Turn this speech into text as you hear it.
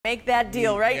Make that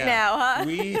deal right now, huh?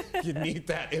 You need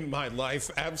that in my life,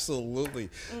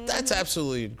 absolutely. That's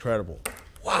absolutely incredible.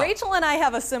 Wow. Rachel and I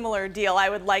have a similar deal. I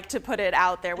would like to put it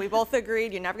out there. We both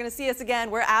agreed you're never going to see us again.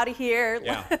 We're out of here.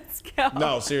 Yeah. Let's go.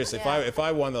 No, seriously, if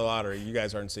I won the lottery, you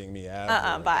guys aren't seeing me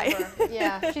ever. Bye. Ever.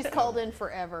 Yeah, she's called in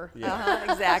forever.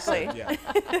 Yeah. Exactly. Yeah,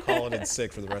 calling in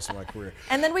sick for the rest of my career.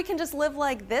 And then we can just live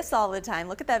like this all the time.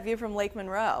 Look at that view from Lake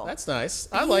Monroe. That's nice.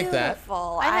 I like that.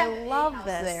 Beautiful. I love house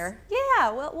this. there. Yeah,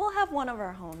 we'll have one of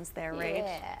our homes there, Rach.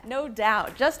 Yeah. No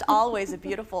doubt. Just always a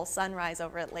beautiful sunrise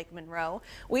over at Lake Monroe.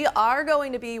 We are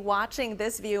going to be watching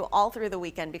this view all through the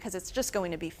weekend because it's just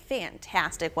going to be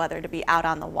fantastic weather to be out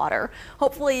on the water.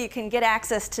 Hopefully you can get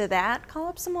access to that. Call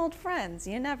up some old friends.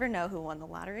 You never know who won the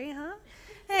lottery, huh?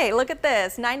 Hey, look at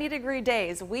this, 90-degree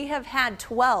days. We have had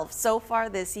 12 so far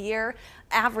this year.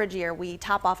 Average year, we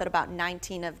top off at about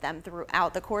 19 of them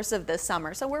throughout the course of this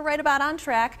summer. So we're right about on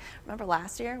track. Remember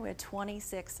last year, we had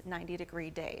 26 90-degree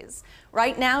days.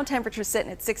 Right now, temperatures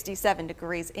sitting at 67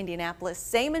 degrees Indianapolis,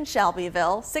 same in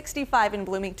Shelbyville, 65 in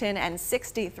Bloomington, and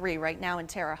 63 right now in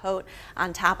Terre Haute.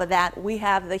 On top of that, we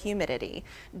have the humidity.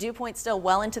 Dew point still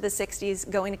well into the 60s,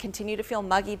 going to continue to feel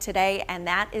muggy today, and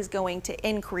that is going to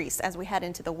increase as we head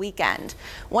into the weekend.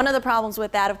 One of the problems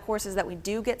with that, of course, is that we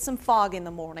do get some fog in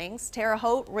the mornings. Terre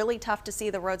Haute, really tough to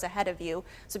see the roads ahead of you,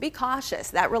 so be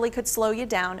cautious. That really could slow you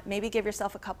down. Maybe give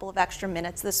yourself a couple of extra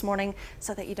minutes this morning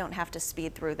so that you don't have to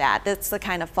speed through that. That's the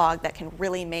kind of fog that can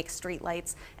really make street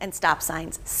lights and stop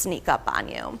signs sneak up on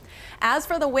you. As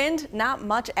for the wind, not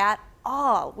much at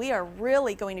all. We are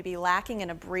really going to be lacking in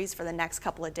a breeze for the next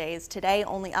couple of days. Today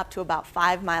only up to about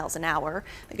 5 miles an hour.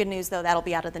 The good news though, that'll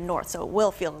be out of the north, so it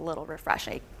will feel a little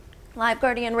refreshing. Live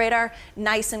Guardian radar,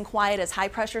 nice and quiet as high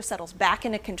pressure settles back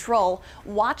into control.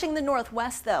 Watching the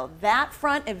northwest though, that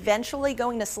front eventually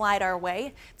going to slide our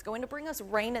way. It's going to bring us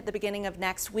rain at the beginning of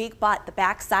next week, but the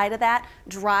backside of that,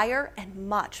 drier and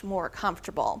much more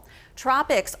comfortable.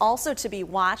 Tropics also to be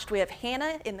watched. We have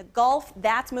Hannah in the Gulf.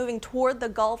 That's moving toward the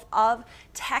Gulf of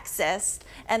Texas.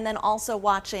 And then also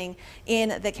watching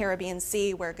in the Caribbean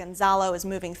Sea where Gonzalo is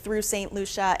moving through St.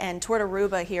 Lucia and toward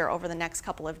Aruba here over the next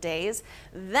couple of days.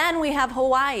 Then we have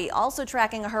Hawaii also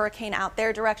tracking a hurricane out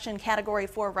their direction, Category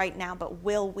 4 right now, but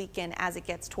will weaken as it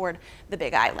gets toward the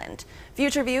Big Island.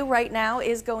 Future view right now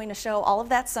is going to show all of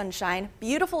that sunshine.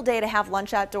 Beautiful day to have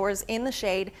lunch outdoors in the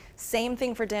shade. Same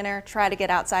thing for dinner. Try to get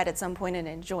outside at some point and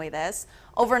enjoy this.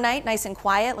 Overnight, nice and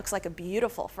quiet. Looks like a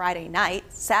beautiful Friday night.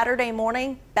 Saturday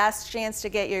morning, best chance to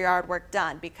get your yard work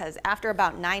done because after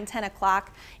about 9-10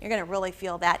 o'clock, you're going to really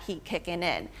feel that heat kicking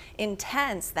in.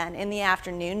 Intense then in the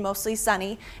afternoon, mostly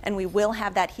sunny, and we will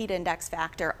have that heat index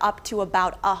factor up to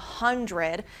about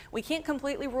 100. We can't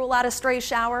completely rule out a stray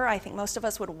shower. I think most of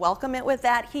us would welcome it with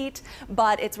that heat,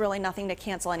 but it's really nothing to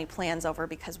cancel any plans over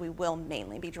because we will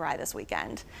mainly be dry this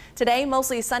weekend. Today,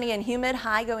 mostly sunny and humid,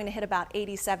 high going to hit about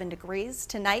 87 degrees.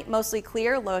 Tonight, mostly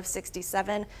clear, low of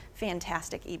 67.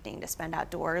 Fantastic evening to spend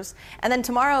outdoors. And then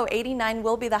tomorrow, 89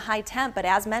 will be the high temp, but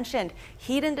as mentioned,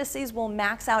 heat indices will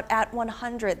max out at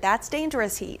 100. That's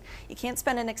dangerous heat. You can't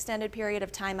spend an extended period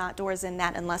of time outdoors in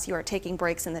that unless you are taking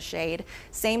breaks in the shade.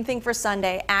 Same thing for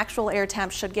Sunday. Actual air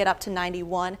temps should get up to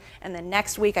 91. And then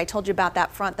next week, I told you about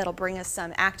that front that'll bring us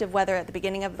some active weather at the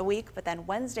beginning of the week, but then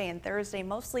Wednesday and Thursday,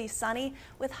 mostly sunny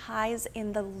with highs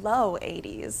in the low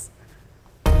 80s.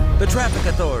 The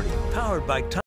Traffic Authority, powered by